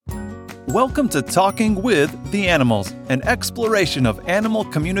Welcome to Talking with the Animals, an exploration of animal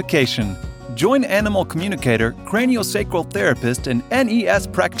communication. Join animal communicator, craniosacral therapist, and NES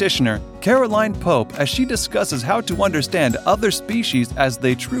practitioner Caroline Pope as she discusses how to understand other species as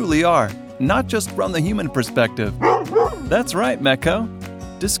they truly are, not just from the human perspective. That's right, Meko.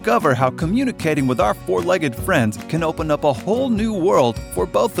 Discover how communicating with our four-legged friends can open up a whole new world for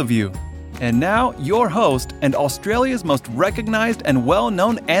both of you. And now, your host and Australia's most recognized and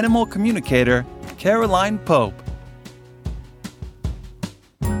well-known animal communicator, Caroline Pope.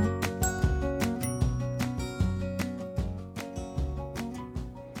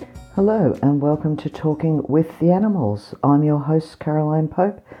 Hello and welcome to Talking with the Animals. I'm your host, Caroline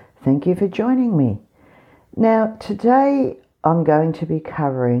Pope. Thank you for joining me. Now, today I'm going to be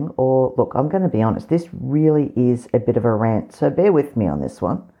covering, I'm going to be honest, this really is a bit of a rant, so bear with me on this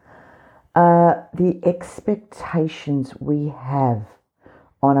one. The expectations we have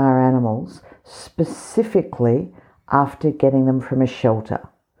on our animals, specifically after getting them from a shelter.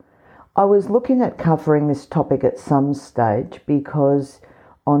 I was looking at covering this topic at some stage because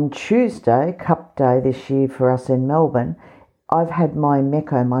on Tuesday, Cup Day this year for us in Melbourne, I've had my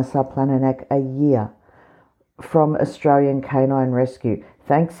Meko, my Sarplaninac, a year from Australian Canine Rescue.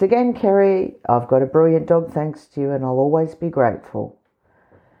 Thanks again, Kerry. I've got a brilliant dog thanks to you and I'll always be grateful.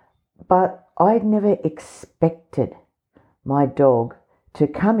 But I'd never expected my dog to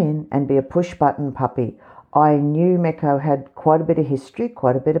come in and be a push-button puppy. I knew Meko had quite a bit of history,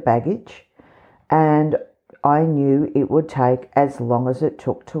 quite a bit of baggage, and I knew it would take as long as it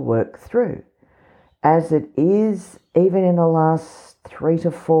took to work through. As it is, even in the last 3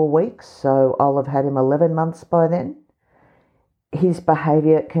 to 4 weeks, so I'll have had him 11 months by then, his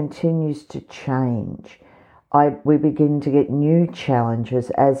behaviour continues to change. We begin to get new challenges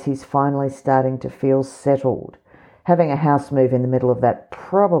as he's finally starting to feel settled. Having a house move in the middle of that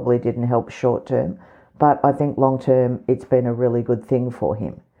probably didn't help short term, but I think long term it's been a really good thing for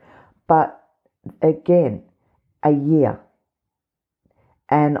him. But again, a year.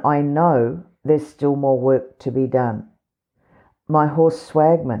 And I know there's still more work to be done. My horse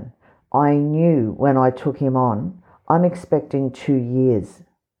Swagman, I knew when I took him on, I'm expecting 2 years.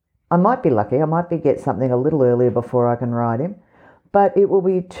 I might be lucky, I might get something a little earlier before I can ride him, but it will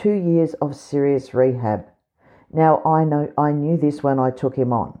be 2 years of serious rehab. Now, I knew this when I took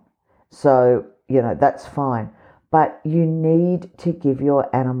him on, so, that's fine. But you need to give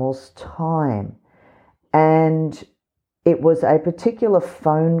your animals time. And it was a particular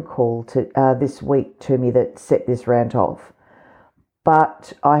phone call this week to me that set this rant off.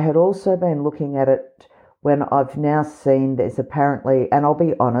 But I had also been looking at it when I've now seen there's apparently, and I'll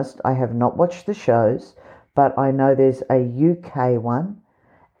be honest, I have not watched the shows, but I know there's a UK one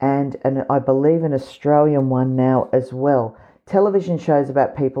and I believe an Australian one now as well. Television shows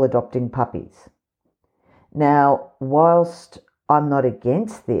about people adopting puppies. Now, whilst I'm not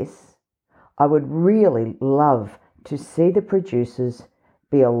against this, I would really love to see the producers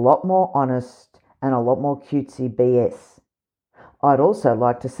be a lot more honest and a lot more cutesy BS. I'd also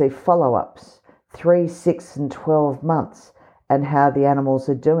like to see follow-ups, 3, 6 and 12 months, and how the animals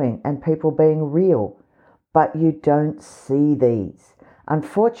are doing and people being real. But you don't see these.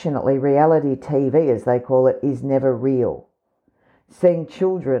 Unfortunately, reality TV, as they call it, is never real. Seeing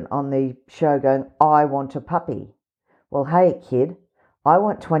children on the show going, I want a puppy. Well, hey, kid, I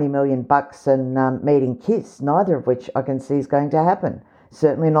want 20 million bucks and meet and kiss, neither of which I can see is going to happen.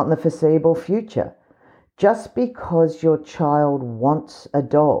 Certainly not in the foreseeable future. Just because your child wants a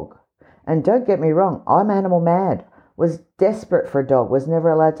dog, and don't get me wrong, I'm animal mad, was desperate for a dog, was never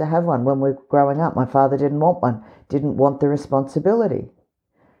allowed to have one when we were growing up. My father didn't want one, didn't want the responsibility.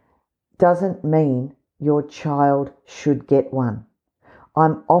 Doesn't mean your child should get one.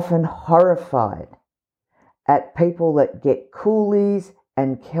 I'm often horrified at people that get coolies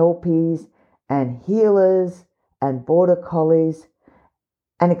and kelpies and healers and border collies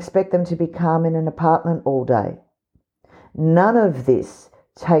and expect them to be calm in an apartment all day. None of this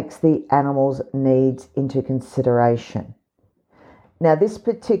takes the animal's needs into consideration. Now, this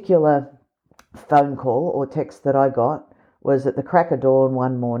particular phone call or text that I got was at the crack of dawn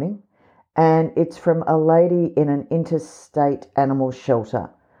one morning, and it's from a lady in an interstate animal shelter.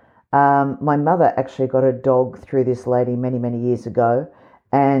 My mother actually got a dog through this lady many, many years ago,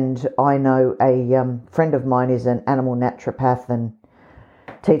 and I know a friend of mine is an animal naturopath and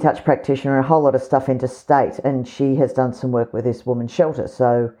T-Touch practitioner and a whole lot of stuff interstate, and she has done some work with this woman's shelter.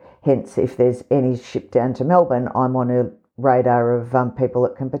 So hence, if there's any ship down to Melbourne, I'm on her radar of people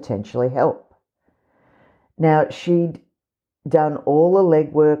that can potentially help. Now, she'd done all the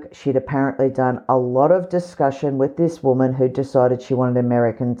legwork. She'd apparently done a lot of discussion with this woman who decided she wanted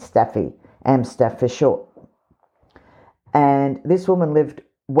American Staffy. Amstaff for short. And this woman lived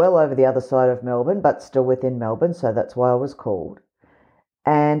well over the other side of Melbourne, but still within Melbourne, so that's why I was called.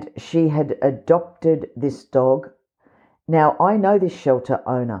 And she had adopted this dog. Now, I know this shelter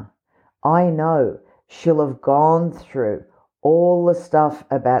owner. I know she'll have gone through all the stuff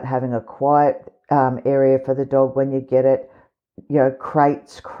about having a quiet area for the dog when you get it,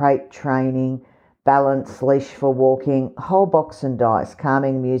 crates, crate training, balance, leash for walking, whole box and dice,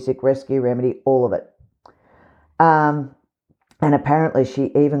 calming music, rescue remedy, all of it. And apparently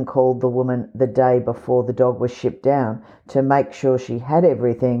she even called the woman the day before the dog was shipped down to make sure she had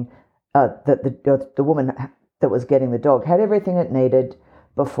everything, that the woman that was getting the dog had everything it needed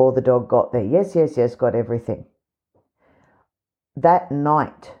before the dog got there. Yes, got everything. That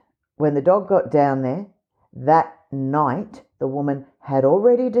night, when the dog got down there, that night, the woman had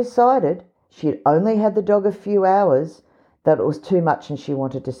already decided she'd only had the dog a few hours, that it was too much and she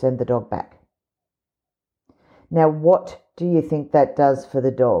wanted to send the dog back. Now, what do you think that does for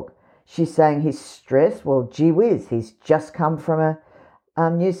the dog? She's saying he's stressed. Well, gee whiz, he's just come from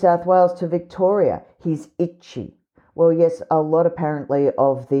New South Wales to Victoria. He's itchy. Well, yes, a lot apparently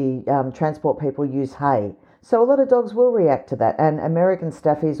of the transport people use hay. So a lot of dogs will react to that. And American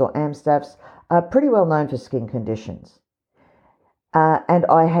Staffies or Amstaffs are pretty well known for skin conditions. And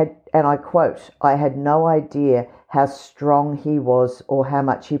I quote, I had no idea how strong he was or how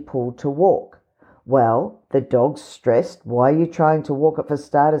much he pulled to walk. Well, the dog's stressed. Why are you trying to walk it for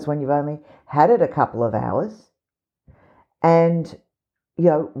starters when you've only had it a couple of hours? And,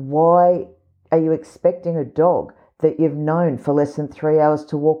 why are you expecting a dog that you've known for less than 3 hours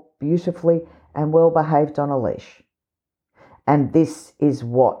to walk beautifully and well behaved on a leash? And this is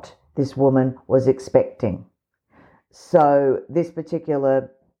what this woman was expecting. So this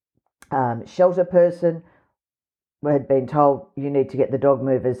particular shelter person had been told, you need to get the dog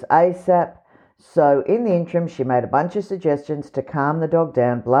movers ASAP. So in the interim, she made a bunch of suggestions to calm the dog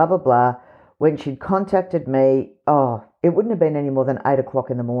down, blah, blah, blah. When she'd contacted me, it wouldn't have been any more than 8 o'clock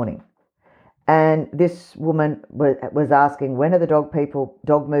in the morning. And this woman was asking, when are the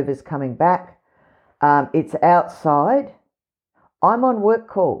dog movers coming back? It's outside. I'm on work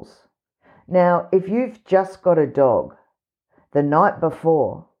calls. Now, if you've just got a dog the night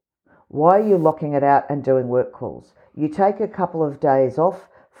before, why are you locking it out and doing work calls? You take a couple of days off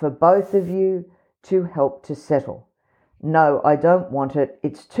for both of you to help to settle. No, I don't want it.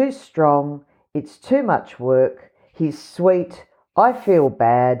 It's too strong. It's too much work. He's sweet. I feel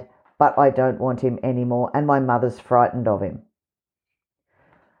bad, but I don't want him anymore, and my mother's frightened of him.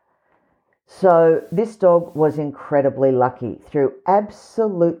 So this dog was incredibly lucky. Through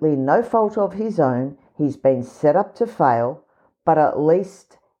absolutely no fault of his own, he's been set up to fail, but at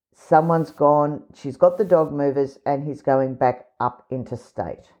least someone's gone, she's got the dog movers, and he's going back up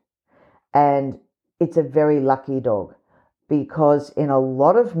interstate. And it's a very lucky dog, because in a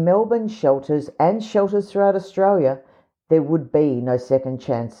lot of Melbourne shelters and shelters throughout Australia, there would be no second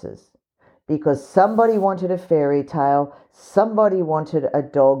chances, because somebody wanted a fairy tale, somebody wanted a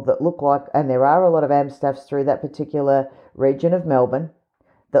dog that looked like, and there are a lot of Amstaffs through that particular region of Melbourne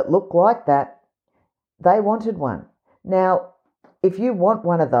that look like that. They wanted one. Now, if you want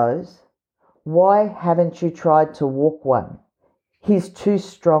one of those, why haven't you tried to walk one? He's too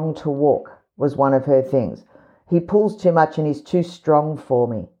strong to walk, was one of her things. He pulls too much and he's too strong for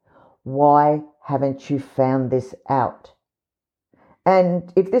me. Why haven't you found this out?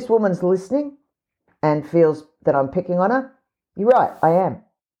 And if this woman's listening and feels that I'm picking on her, you're right, I am.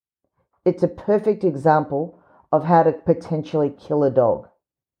 It's a perfect example of how to potentially kill a dog.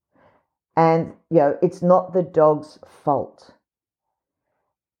 And, it's not the dog's fault.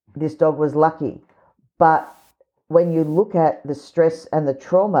 This dog was lucky. But when you look at the stress and the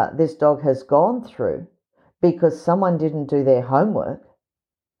trauma this dog has gone through because someone didn't do their homework,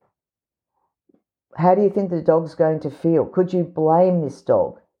 how do you think the dog's going to feel? Could you blame this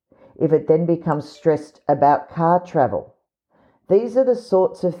dog if it then becomes stressed about car travel? These are the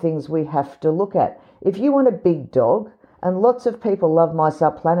sorts of things we have to look at. If you want a big dog, and lots of people love my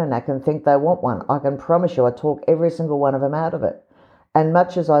Sarplananak and think they want one, I can promise you I talk every single one of them out of it. And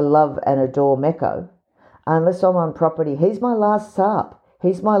much as I love and adore Mecco, unless I'm on property, he's my last Sarp.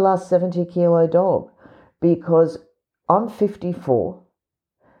 He's my last 70-kilo dog, because I'm 54,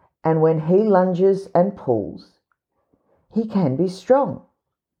 and when he lunges and pulls, he can be strong.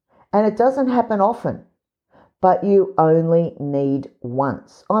 And it doesn't happen often, but you only need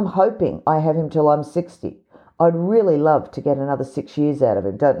once. I'm hoping I have him till I'm 60. I'd really love to get another 6 years out of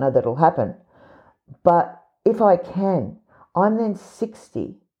him. Don't know that'll happen. But if I can, I'm then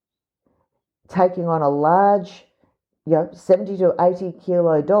 60, taking on a large 70 to 80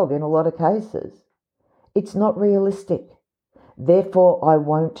 kilo dog in a lot of cases. It's not realistic. Therefore, I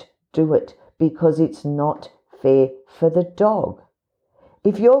won't do it because it's not fair for the dog.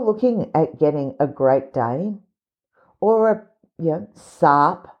 If you're looking at getting a Great Dane or a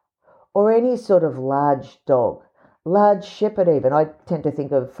Sarp or any sort of large dog, large shepherd even, I tend to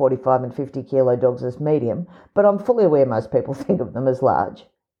think of 45 and 50 kilo dogs as medium, but I'm fully aware most people think of them as large.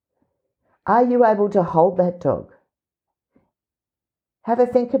 Are you able to hold that dog? Have a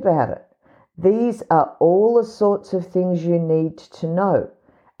think about it. These are all the sorts of things you need to know.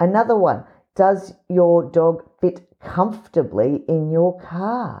 Another one, does your dog fit comfortably in your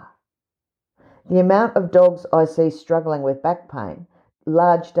car? The amount of dogs I see struggling with back pain,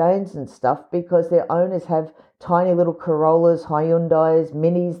 large Danes and stuff, because their owners have tiny little Corollas, Hyundais,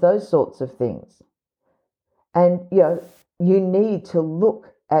 Minis, those sorts of things. And, you need to look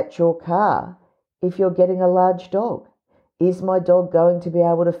at your car if you're getting a large dog. Is my dog going to be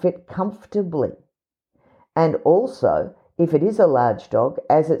able to fit comfortably? And also, if it is a large dog,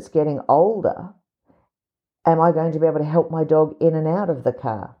 as it's getting older, am I going to be able to help my dog in and out of the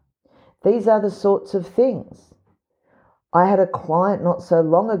car? These are the sorts of things. I had a client not so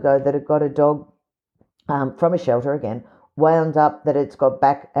long ago that had got a dog from a shelter again, wound up that it's got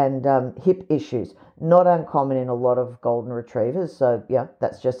back and hip issues. Not uncommon in a lot of golden retrievers, so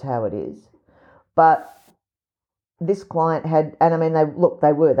that's just how it is. But this client had, and I mean,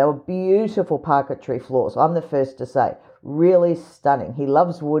 they were beautiful parquetry floors. I'm the first to say, really stunning. He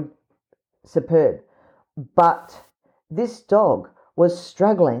loves wood, superb. But this dog was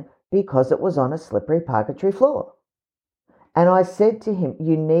struggling because it was on a slippery parquetry floor. And I said to him,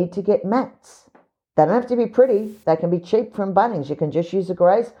 you need to get mats. They don't have to be pretty. They can be cheap from Bunnings. You can just use a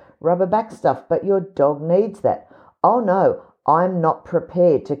Grace rubber back stuff, but your dog needs that. Oh no, I'm not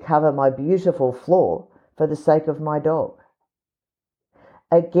prepared to cover my beautiful floor for the sake of my dog.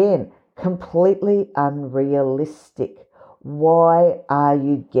 Again, completely unrealistic. Why are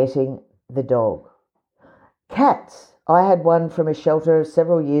you getting the dog? Cats. I had one from a shelter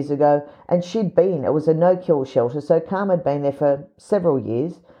several years ago, and it was a no-kill shelter, so Karma had been there for several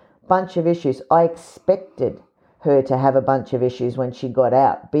years. Bunch of issues. I expected her to have a bunch of issues when she got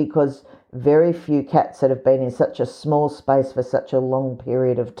out, because very few cats that have been in such a small space for such a long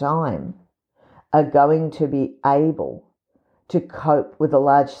period of time are going to be able to cope with a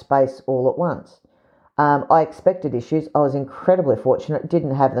large space all at once. I expected issues. I was incredibly fortunate,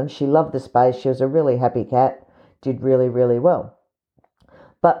 didn't have them. She loved the space. She was a really happy cat, did really, really well.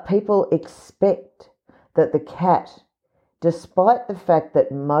 But people expect that the cat, despite the fact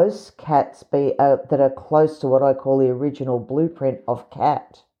that most cats that are close to what I call the original blueprint of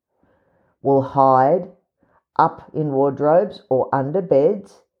cat, will hide up in wardrobes or under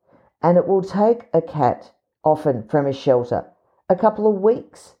beds, and it will take a cat, often from a shelter, a couple of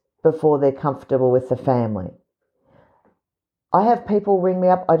weeks before they're comfortable with the family. I have people ring me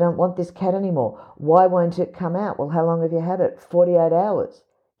up, I don't want this cat anymore. Why won't it come out? Well, how long have you had it? 48 hours.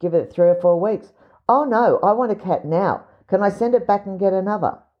 Give it 3 or 4 weeks. Oh no, I want a cat now. Can I send it back and get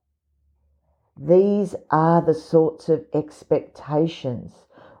another? These are the sorts of expectations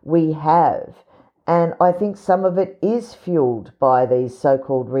we have. And I think some of it is fueled by these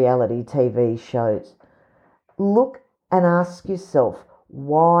so-called reality TV shows. Look and ask yourself,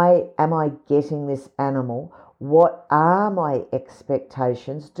 why am I getting this animal? What are my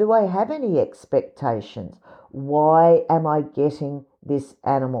expectations? Do I have any expectations? Why am I getting this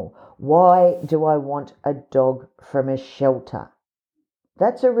animal? Why do I want a dog from a shelter?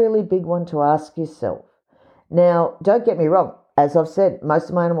 That's a really big one to ask yourself. Now, don't get me wrong. As I've said, most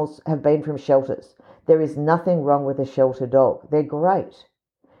of my animals have been from shelters. There is nothing wrong with a shelter dog. They're great.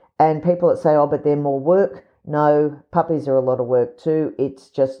 And people that say, but they're more work. No, puppies are a lot of work too. It's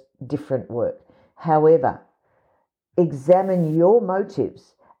just different work. However, examine your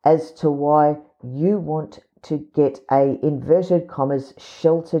motives as to why you want to get a, inverted commas,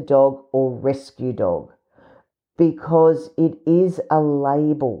 shelter dog or rescue dog. Because it is a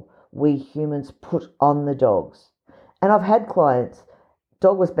label we humans put on the dogs. And I've had clients,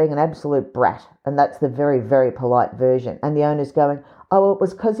 dog was being an absolute brat, and that's the very, very polite version. And the owner's going, it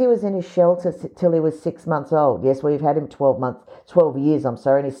was because he was in his shelter till he was 6 months old. Yes, we've had him 12 years,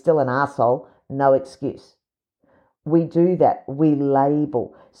 and he's still an arsehole. No excuse. We do that. We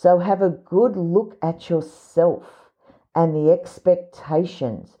label. So have a good look at yourself and the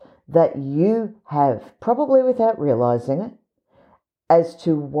expectations that you have, probably without realizing it, as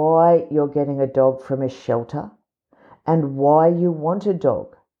to why you're getting a dog from a shelter and why you want a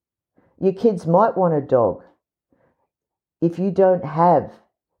dog. Your kids might want a dog. If you don't have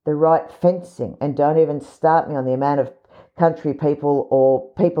the right fencing, and don't even start me on the amount of country people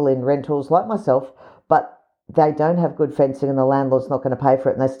or people in rentals like myself, but they don't have good fencing and the landlord's not going to pay for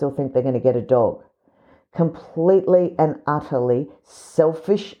it and they still think they're going to get a dog. Completely and utterly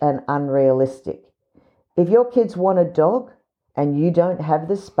selfish and unrealistic. If your kids want a dog and you don't have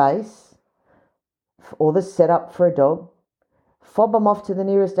the space or the setup for a dog, fob them off to the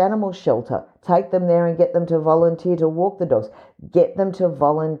nearest animal shelter. Take them there and get them to volunteer to walk the dogs. Get them to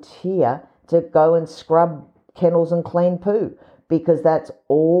volunteer to go and scrub kennels and clean poo, because that's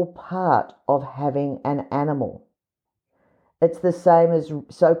all part of having an animal. It's the same as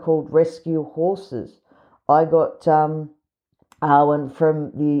so-called rescue horses. I got Arwen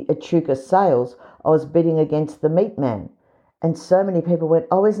from the Echuca sales. I was bidding against the meat man. And so many people went,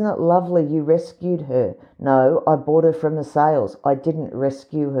 oh, isn't it lovely you rescued her? No, I bought her from the sales. I didn't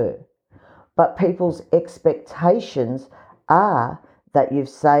rescue her. But people's expectations are that you've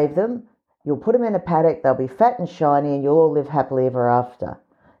saved them, you'll put them in a paddock, they'll be fat and shiny, and you'll all live happily ever after.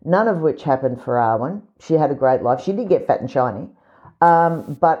 None of which happened for Arwen. She had a great life. She did get fat and shiny.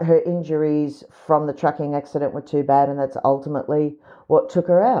 But her injuries from the trucking accident were too bad, and that's ultimately what took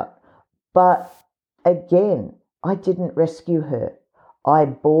her out. But again, I didn't rescue her. I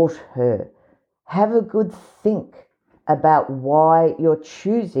bought her. Have a good think about why you're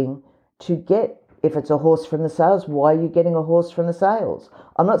choosing to get, if it's a horse from the sales, why are you getting a horse from the sales?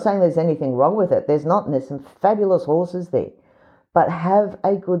 I'm not saying there's anything wrong with it. There's not, and there's some fabulous horses there. But have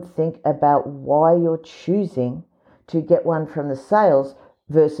a good think about why you're choosing to get one from the sales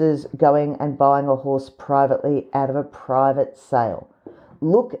versus going and buying a horse privately out of a private sale.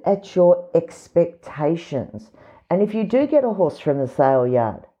 Look at your expectations. And if you do get a horse from the sale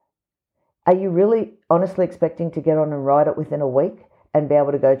yard, are you really honestly expecting to get on and ride it within a week and be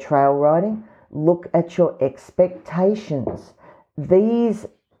able to go trail riding? Look at your expectations. This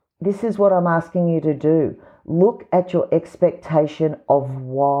is what I'm asking you to do. Look at your expectation of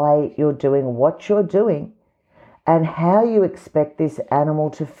why you're doing what you're doing and how you expect this animal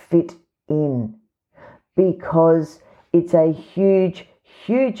to fit in, because it's a huge,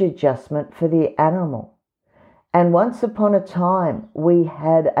 huge adjustment for the animal. And once upon a time, we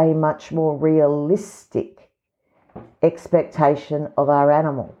had a much more realistic expectation of our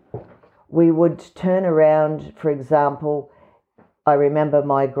animal. We would turn around, for example, I remember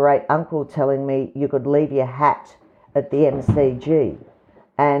my great uncle telling me you could leave your hat at the MCG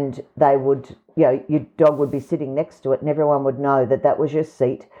and they would, your dog would be sitting next to it and everyone would know that that was your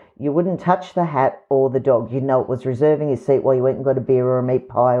seat. You wouldn't touch the hat or the dog. You'd know it was reserving your seat while you went and got a beer or a meat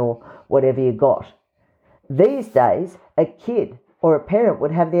pie or whatever you got. These days, a kid or a parent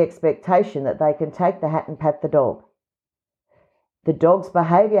would have the expectation that they can take the hat and pat the dog. The dog's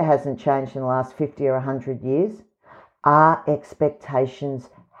behaviour hasn't changed in the last 50 or 100 years. Our expectations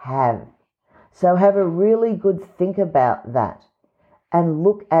have. So have a really good think about that and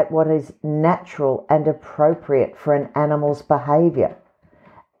look at what is natural and appropriate for an animal's behaviour.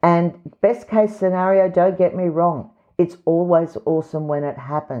 And best case scenario, don't get me wrong, it's always awesome when it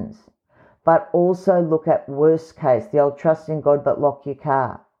happens. But also look at worst case, the old trust in God but lock your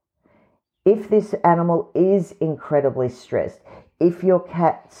car. If this animal is incredibly stressed, if your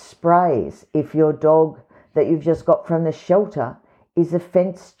cat sprays, if your dog that you've just got from the shelter is a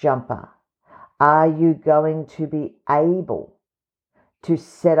fence jumper, are you going to be able to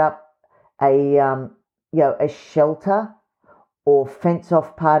set up a shelter or fence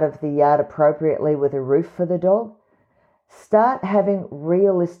off part of the yard appropriately with a roof for the dog? Start having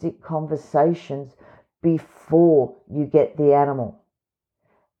realistic conversations before you get the animal.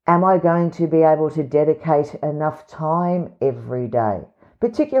 Am I going to be able to dedicate enough time every day,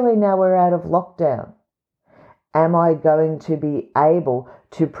 particularly now we're out of lockdown? Am I going to be able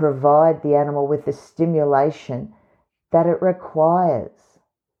to provide the animal with the stimulation that it requires?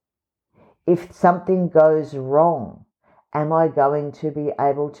 If something goes wrong, am I going to be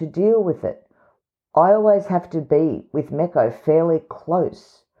able to deal with it? I always have to be with Mecco fairly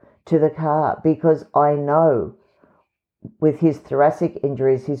close to the car because I know with his thoracic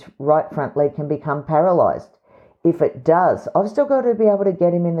injuries, his right front leg can become paralysed. If it does, I've still got to be able to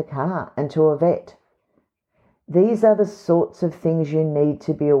get him in the car and to a vet. These are the sorts of things you need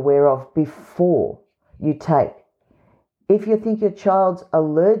to be aware of before you take. If you think your child's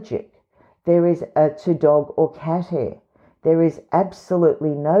allergic, there is to dog or cat hair. There is absolutely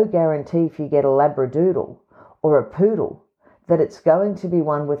no guarantee if you get a Labradoodle or a poodle that it's going to be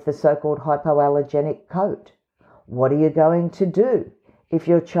one with the so-called hypoallergenic coat. What are you going to do if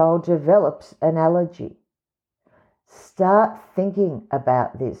your child develops an allergy? Start thinking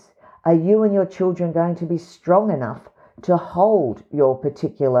about this. Are you and your children going to be strong enough to hold your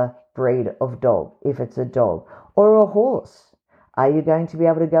particular breed of dog, if it's a dog, or a horse? Are you going to be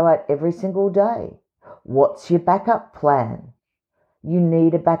able to go out every single day? What's your backup plan? You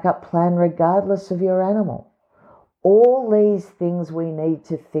need a backup plan regardless of your animal. All these things we need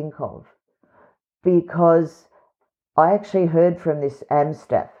to think of, because I actually heard from this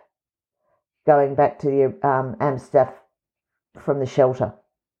AMstaff, going back to the AMstaff from the shelter,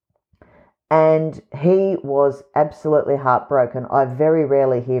 and he was absolutely heartbroken. I very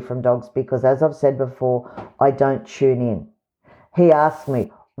rarely hear from dogs because, as I've said before, I don't tune in. He asked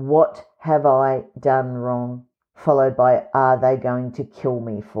me, what have I done wrong? Followed by, are they going to kill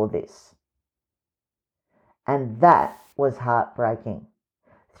me for this? And that was heartbreaking.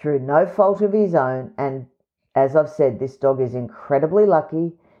 Through no fault of his own, and as I've said, this dog is incredibly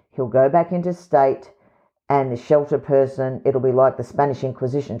lucky. He'll go back into state, and the shelter person, it'll be like the Spanish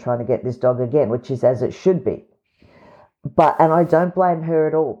Inquisition trying to get this dog again, which is as it should be. And I don't blame her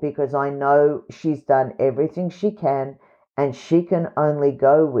at all, because I know she's done everything she can, and she can only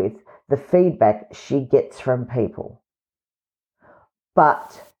go with the feedback she gets from people.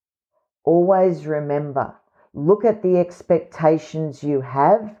 But always remember, look at the expectations you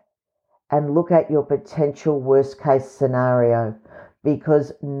have and look at your potential worst case scenario,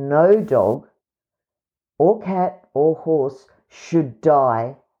 because no dog or cat or horse should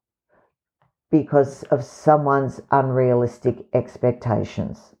die because of someone's unrealistic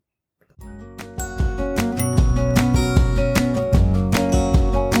expectations.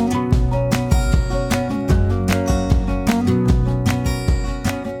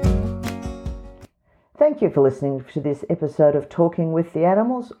 Thank you for listening to this episode of Talking with the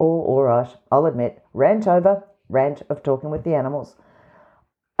Animals, or all right, I'll admit, rant of Talking with the Animals.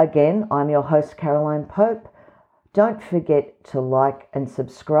 Again, I'm your host, Caroline Pope. Don't forget to like and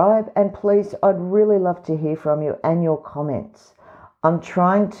subscribe, and please, I'd really love to hear from you and your comments. I'm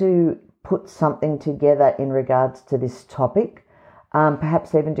trying to put something together in regards to this topic,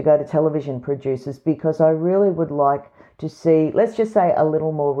 perhaps even to go to television producers, because I really would like to see, let's just say, a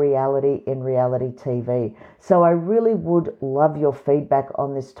little more reality in reality TV. So I really would love your feedback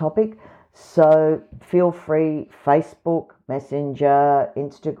on this topic. So feel free, Facebook, Messenger,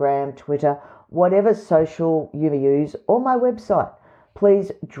 Instagram, Twitter, whatever social you use, or my website.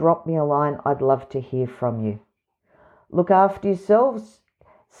 Please drop me a line. I'd love to hear from you. Look after yourselves.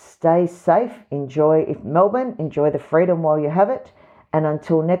 Stay safe. Enjoy Melbourne. Enjoy the freedom while you have it. And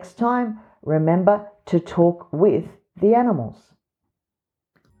until next time, remember to talk with the animals.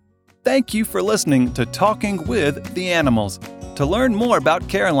 Thank you for listening to Talking with the Animals. To learn more about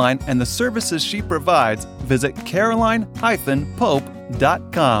Caroline and the services she provides, visit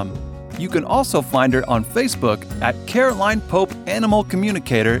caroline-pope.com. You can also find her on Facebook at Caroline Pope Animal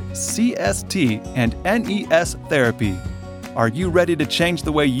Communicator, CST, and NES Therapy. Are you ready to change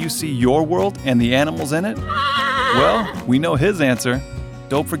the way you see your world and the animals in it? Well, we know his answer.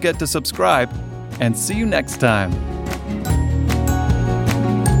 Don't forget to subscribe, and see you next time.